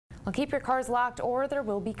Well, keep your cars locked or there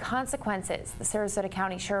will be consequences. The Sarasota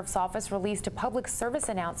County Sheriff's Office released a public service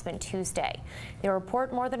announcement Tuesday. They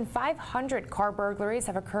report more than 500 car burglaries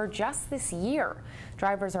have occurred just this year.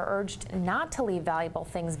 Drivers are urged not to leave valuable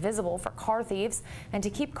things visible for car thieves and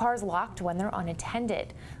to keep cars locked when they're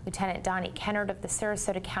unattended. Lieutenant Donnie Kennard of the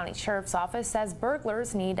Sarasota County Sheriff's Office says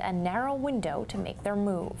burglars need a narrow window to make their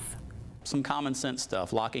move. Some common sense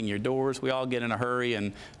stuff, locking your doors. We all get in a hurry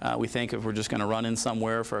and we think if we're just going to run in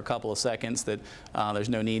somewhere for a couple of seconds that there's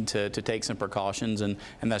no need to take some precautions, and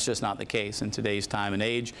that's just not the case in today's time and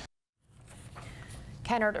age.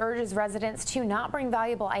 Kennard urges residents to not bring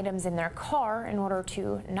valuable items in their car in order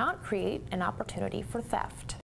to not create an opportunity for theft.